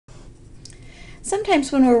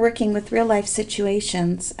Sometimes when we're working with real life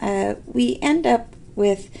situations, we end up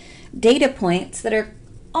with data points that are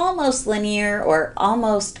almost linear or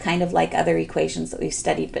almost kind of like other equations that we've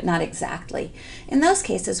studied, but not exactly. In those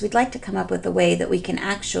cases, we'd like to come up with a way that we can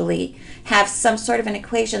actually have some sort of an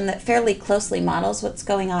equation that fairly closely models what's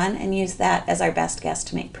going on and use that as our best guess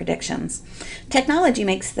to make predictions. Technology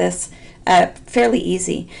makes this fairly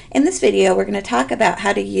easy. In this video, we're going to talk about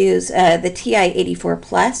how to use the TI-84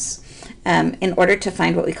 Plus in order to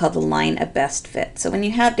find what we call the line of best fit. So when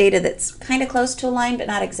you have data that's kind of close to a line but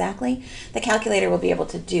not exactly, the calculator will be able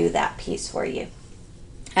to do that piece for you.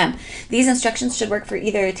 These instructions should work for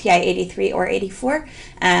either a TI-83 or 84.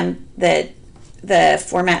 The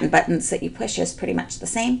format and buttons that you push is pretty much the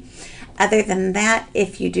same. Other than that,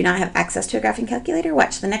 if you do not have access to a graphing calculator,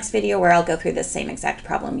 watch the next video where I'll go through the same exact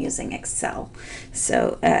problem using Excel.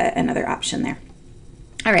 So another option there.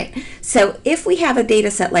 All right, so if we have a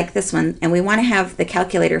data set like this one and we want to have the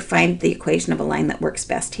calculator find the equation of a line that works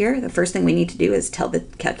best here, the first thing we need to do is tell the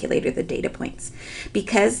calculator the data points.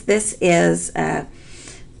 Because this is a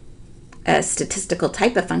statistical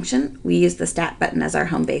type of function, we use the stat button as our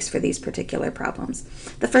home base for these particular problems.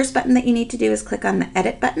 The first button that you need to do is click on the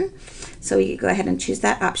edit button. So you go ahead and choose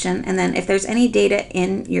that option, and then if there's any data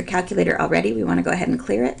in your calculator already, we want to go ahead and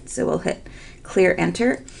clear it. So we'll hit clear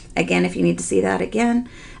enter. Again, if you need to see that again,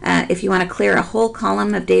 if you want to clear a whole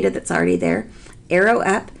column of data that's already there, arrow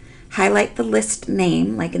up, highlight the list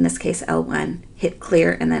name, like in this case L1, hit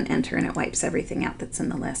clear, and then enter, and it wipes everything out that's in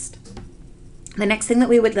the list. The next thing that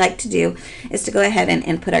we would like to do is to go ahead and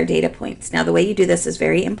input our data points. Now the way you do this is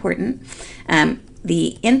very important.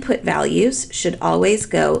 The input values should always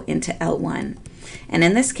go into L1. And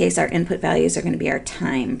in this case, our input values are going to be our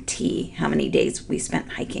time, T, how many days we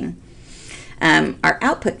spent hiking. Our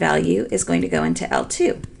output value is going to go into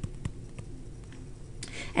L2.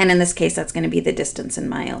 And in this case, that's going to be the distance in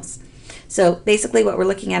miles. So basically what we're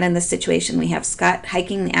looking at in this situation, we have Scott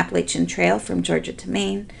hiking the Appalachian Trail from Georgia to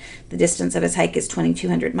Maine. The distance of his hike is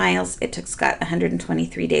 2,200 miles. It took Scott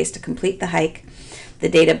 123 days to complete the hike. The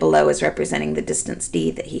data below is representing the distance D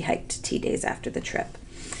that he hiked T days after the trip.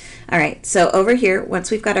 All right, so over here, once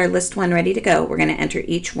we've got our list one ready to go, we're going to enter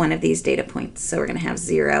each one of these data points. So we're going to have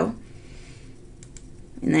 0,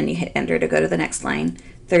 and then you hit enter to go to the next line,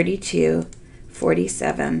 32,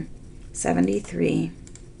 47, 73,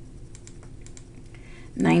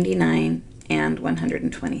 99, and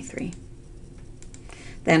 123.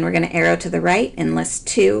 Then we're going to arrow to the right. In list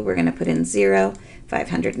 2, we're going to put in 0,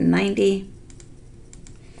 590,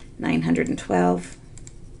 912,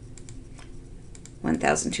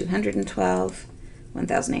 1,212,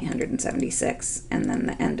 1,876, and then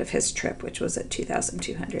the end of his trip, which was at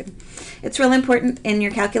 2,200. It's real important in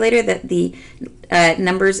your calculator that the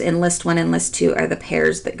numbers in list 1 and list 2 are the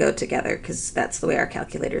pairs that go together, because that's the way our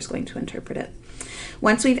calculator is going to interpret it.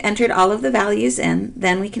 Once we've entered all of the values in,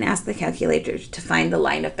 then we can ask the calculator to find the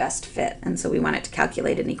line of best fit, and so we want it to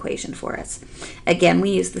calculate an equation for us. Again, we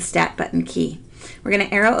use the stat button key. We're going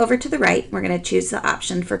to arrow over to the right. We're going to choose the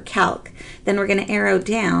option for calc. Then we're going to arrow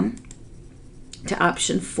down to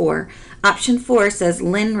option 4. Option 4 says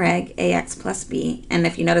linreg ax plus b, and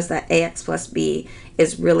if you notice that ax plus b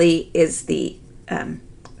is the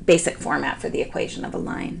basic format for the equation of a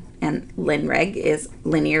line, and linreg is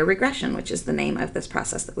linear regression, which is the name of this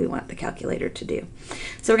process that we want the calculator to do.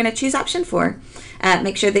 So we're going to choose option 4.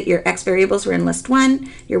 Make sure that your x variables were in list 1,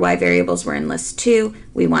 your y variables were in list 2.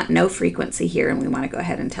 We want no frequency here, and we want to go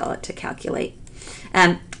ahead and tell it to calculate.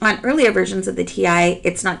 On earlier versions of the TI,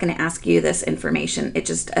 it's not going to ask you this information. It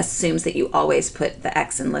just assumes that you always put the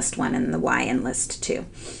x in list 1 and the y in list 2.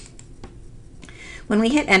 When we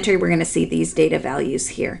hit enter, we're going to see these data values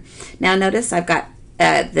here. Now notice I've got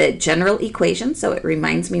the general equation, so it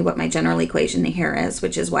reminds me what my general equation here is,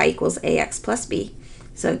 which is y equals ax plus b.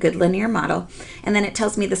 So a good linear model. And then it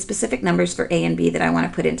tells me the specific numbers for a and b that I want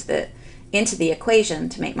to put into the equation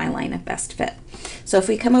to make my line of best fit. So if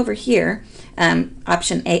we come over here,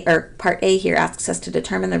 option A, or part A here, asks us to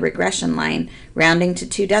determine the regression line rounding to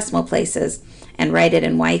 2 decimal places and write it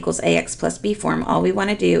in y equals ax plus b form. All we want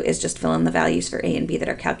to do is just fill in the values for a and b that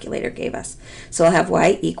our calculator gave us. So I'll have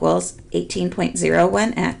y equals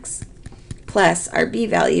 18.01x plus our b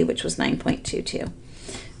value, which was 9.22.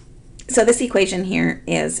 So this equation here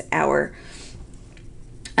is our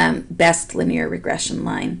best linear regression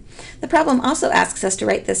line. The problem also asks us to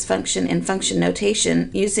write this function in function notation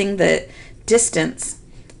using the distance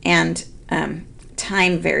and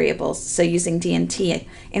time variables, so using d and t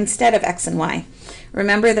instead of x and y.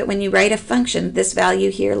 Remember that when you write a function, this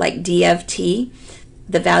value here, like d of t,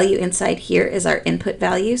 the value inside here is our input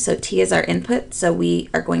value, so t is our input, so we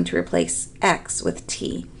are going to replace x with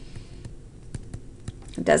t.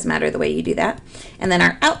 It does matter the way you do that. And then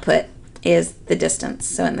our output is the distance,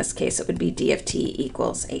 so in this case it would be d of t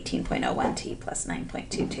equals 18.01 t plus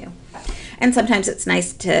 9.22. And sometimes it's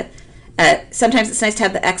nice to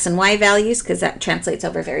have the x and y values because that translates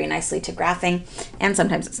over very nicely to graphing, and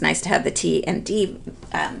sometimes it's nice to have the t and d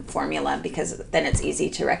formula because then it's easy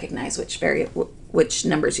to recognize which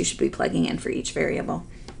numbers you should be plugging in for each variable.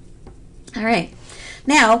 All right,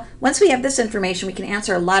 now once we have this information, we can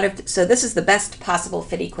answer a lot of, so this is the best possible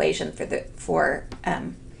fit equation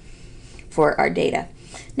for our data.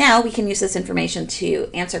 Now we can use this information to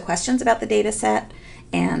answer questions about the data set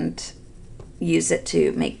and use it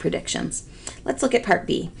to make predictions. Let's look at part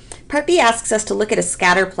B. Part B asks us to look at a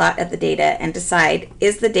scatter plot of the data and decide,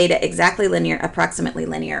 is the data exactly linear, approximately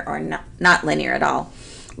linear, or not linear at all?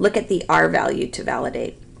 Look at the R value to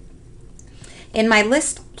validate. In my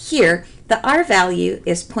list here, the R value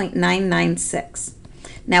is 0.996.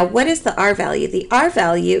 Now, what is the R value? The R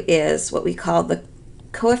value is what we call the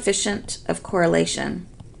coefficient of correlation.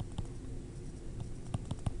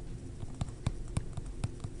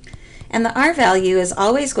 And the R value is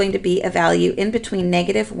always going to be a value in between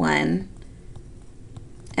 -1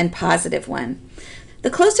 and +1. The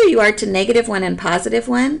closer you are to -1 and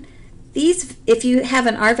 +1, if you have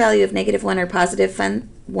an R value of -1 or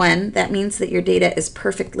 +1, that means that your data is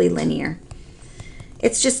perfectly linear.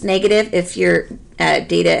 It's just negative if your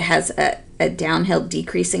data has a downhill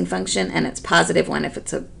decreasing function, and it's +1 if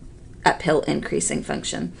it's a uphill increasing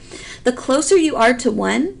function. The closer you are to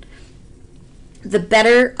 1, the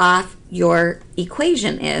better off your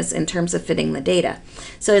equation is in terms of fitting the data.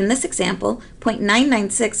 So in this example,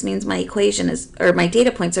 0.996 means my equation is, or my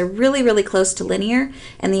data points are really, really close to linear,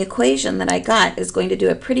 and the equation that I got is going to do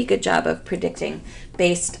a pretty good job of predicting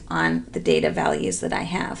based on the data values that I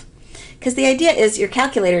have. Because the idea is your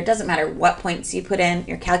calculator, it doesn't matter what points you put in,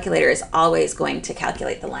 your calculator is always going to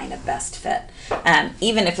calculate the line of best fit,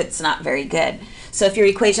 even if it's not very good. So if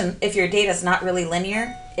your data is not really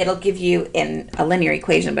linear, it'll give you a linear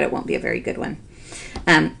equation, but it won't be a very good one.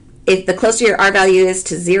 If the closer your R value is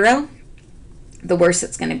to 0, the worse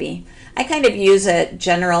it's going to be. I kind of use a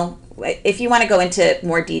general, if you want to go into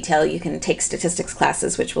more detail, you can take statistics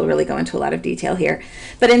classes, which will really go into a lot of detail here.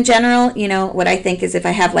 But in general, you know, what I think is if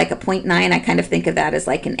I have like a 0.9, I kind of think of that as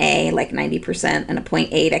like an A, like 90%, and a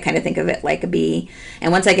 0.8, I kind of think of it like a B.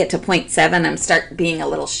 And once I get to 0.7, I'm start being a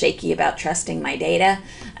little shaky about trusting my data.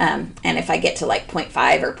 And if I get to like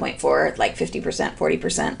 0.5 or 0.4, like 50%,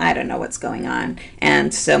 40%, I don't know what's going on.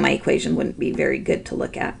 And so my equation wouldn't be very good to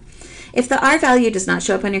look at. If the R value does not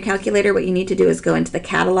show up on your calculator, what you need to do is go into the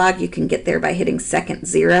catalog. You can get there by hitting second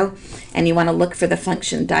 0, and you want to look for the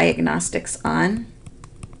function diagnostics on.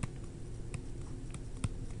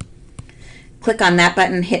 Click on that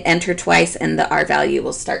button, hit enter twice, and the R value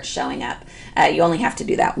will start showing up. You only have to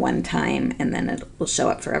do that one time, and then it will show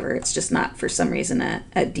up forever. It's just not, for some reason,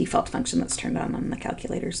 a default function that's turned on the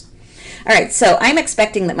calculators. All right, so I'm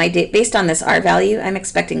expecting that based on this R value, I'm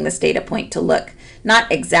expecting this data point to look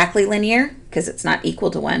not exactly linear, because it's not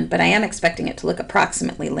equal to 1, but I am expecting it to look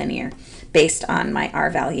approximately linear based on my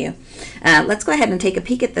R value. Let's go ahead and take a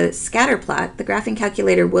peek at the scatter plot. The graphing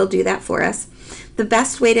calculator will do that for us. The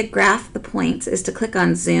best way to graph the points is to click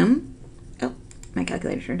on zoom. Oh, my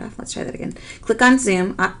calculator turned off. Let's try that again. Click on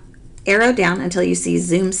zoom, arrow down until you see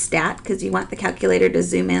zoom stat, because you want the calculator to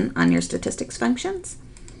zoom in on your statistics functions.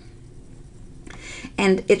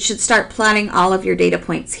 And it should start plotting all of your data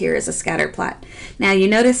points here as a scatter plot. Now you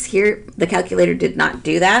notice here the calculator did not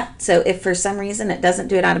do that. So if for some reason it doesn't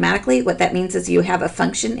do it automatically, what that means is you have a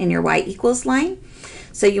function in your y equals line.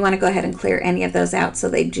 So you want to go ahead and clear any of those out so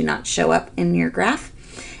they do not show up in your graph.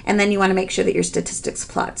 And then you want to make sure that your statistics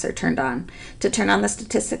plots are turned on. To turn on the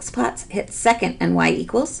statistics plots, hit second and y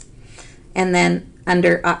equals. And then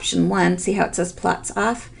under option 1, see how it says plots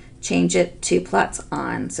off? Change it to plots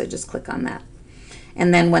on. So just click on that.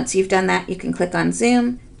 And then once you've done that, you can click on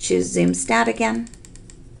zoom, choose zoom stat again,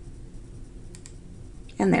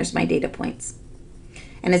 and there's my data points.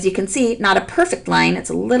 And as you can see, not a perfect line, it's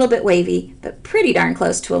a little bit wavy, but pretty darn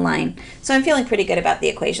close to a line. So I'm feeling pretty good about the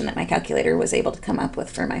equation that my calculator was able to come up with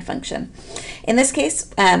for my function. In this case,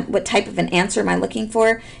 what type of an answer am I looking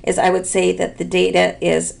for is I would say that the data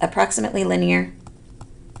is approximately linear,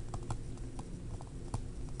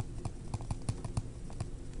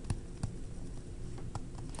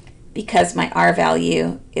 because my R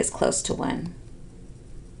value is close to 1.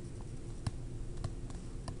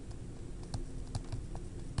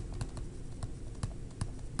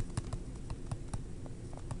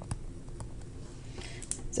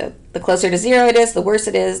 The closer to 0 it is, the worse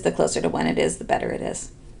it is. The closer to 1 it is, the better it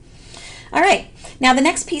is. All right. Now the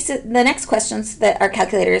next questions that our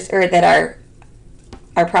calculators, or that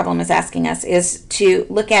our problem is asking us, is to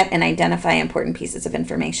look at and identify important pieces of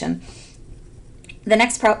information.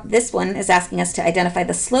 This one is asking us to identify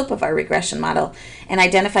the slope of our regression model and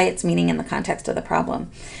identify its meaning in the context of the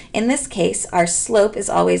problem. In this case, our slope is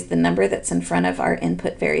always the number that's in front of our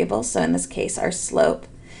input variable. So in this case, our slope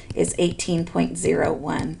is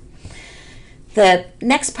 18.01. The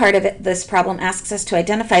next part of this problem asks us to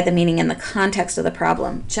identify the meaning in the context of the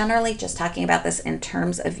problem. Generally, just talking about this in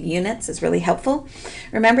terms of units is really helpful.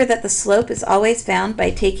 Remember that the slope is always found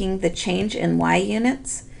by taking the change in y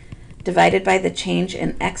units divided by the change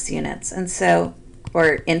in x units, and so,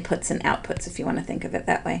 or inputs and outputs if you want to think of it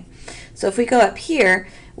that way. So if we go up here,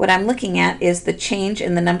 what I'm looking at is the change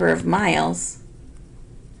in the number of miles,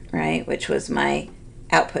 right, which was my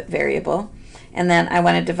output variable, and then I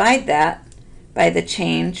want to divide that by the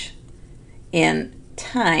change in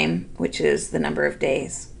time, which is the number of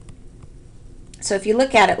days. So if you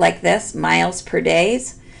look at it like this, miles per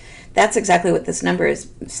days, that's exactly what this number is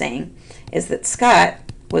saying, is that Scott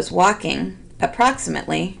was walking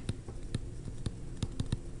approximately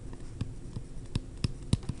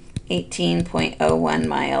 18.01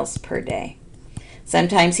 miles per day.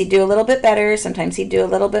 Sometimes he'd do a little bit better, sometimes he'd do a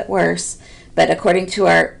little bit worse, but according to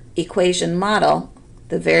our equation model,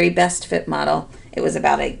 the very best fit model, it was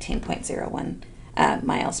about 18.01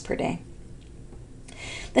 miles per day.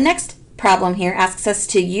 The next problem here asks us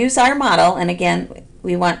to use our model, and again,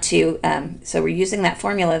 we want to, so we're using that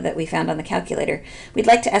formula that we found on the calculator. We'd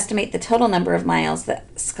like to estimate the total number of miles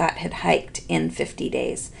that Scott had hiked in 50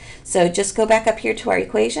 days. So just go back up here to our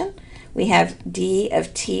equation. We have d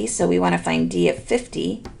of t, so we want to find d of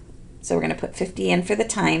 50. So we're going to put 50 in for the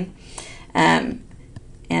time. And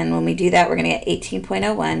when we do that, we're going to get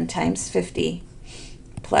 18.01 times 50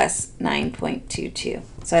 plus 9.22.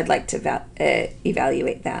 So I'd like to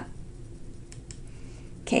evaluate that.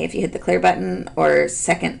 Okay, if you hit the clear button or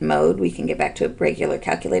second mode, we can get back to a regular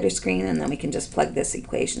calculator screen, and then we can just plug this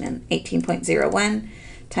equation in. 18.01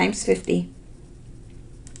 times 50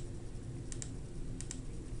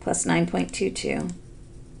 plus 9.22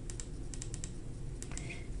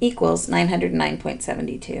 equals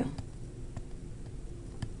 909.72.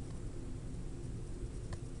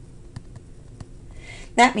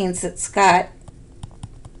 That means that Scott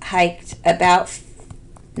hiked about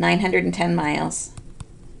 910 miles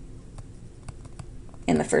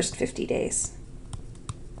in the first 50 days.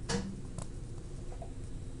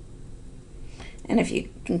 And if you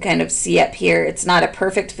can kind of see up here, it's not a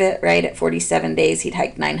perfect fit, right? At 47 days, he'd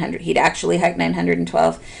actually hiked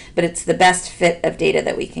 912, but it's the best fit of data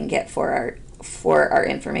that we can get for our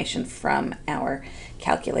information from our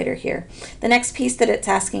calculator here. The next piece that it's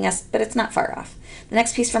asking us, but it's not far off. The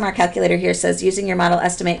next piece from our calculator here says, using your model,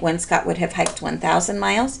 estimate when Scott would have hiked 1,000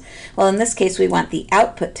 miles. Well, in this case, we want the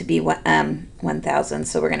output to be 1,000.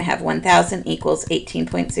 So we're going to have 1,000 equals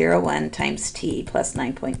 18.01 times t plus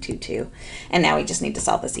 9.22. And now we just need to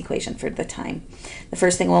solve this equation for the time. The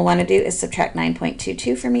first thing we'll want to do is subtract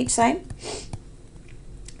 9.22 from each side.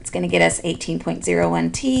 It's going to get us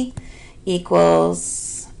 18.01 t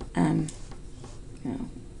equals,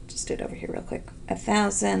 just do it over here real quick,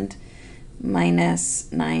 1,000 minus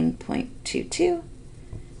 9.22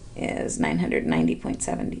 is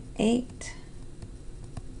 990.78.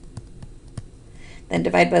 Then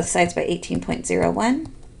divide both sides by 18.01.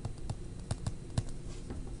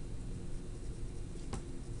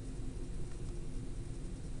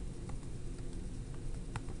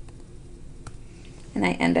 And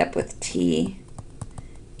I end up with t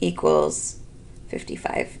equals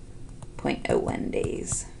 55.01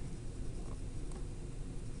 days.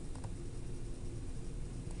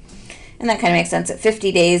 And that kind of makes sense. At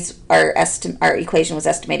 50 days, our equation was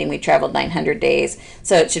estimating we traveled 900 days,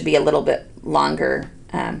 so it should be a little bit longer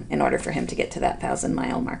in order for him to get to that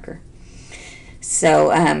 1,000-mile marker.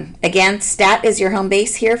 So again, stat is your home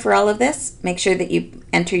base here for all of this. Make sure that you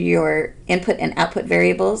enter your input and output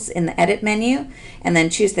variables in the edit menu, and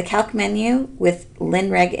then choose the calc menu with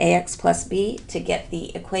linreg ax plus b to get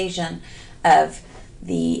the equation of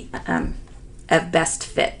the of best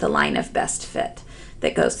fit, the line of best fit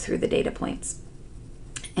that goes through the data points.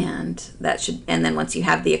 And then once you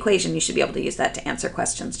have the equation, you should be able to use that to answer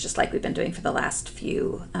questions, just like we've been doing for the last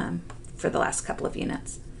couple of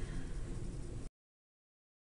units.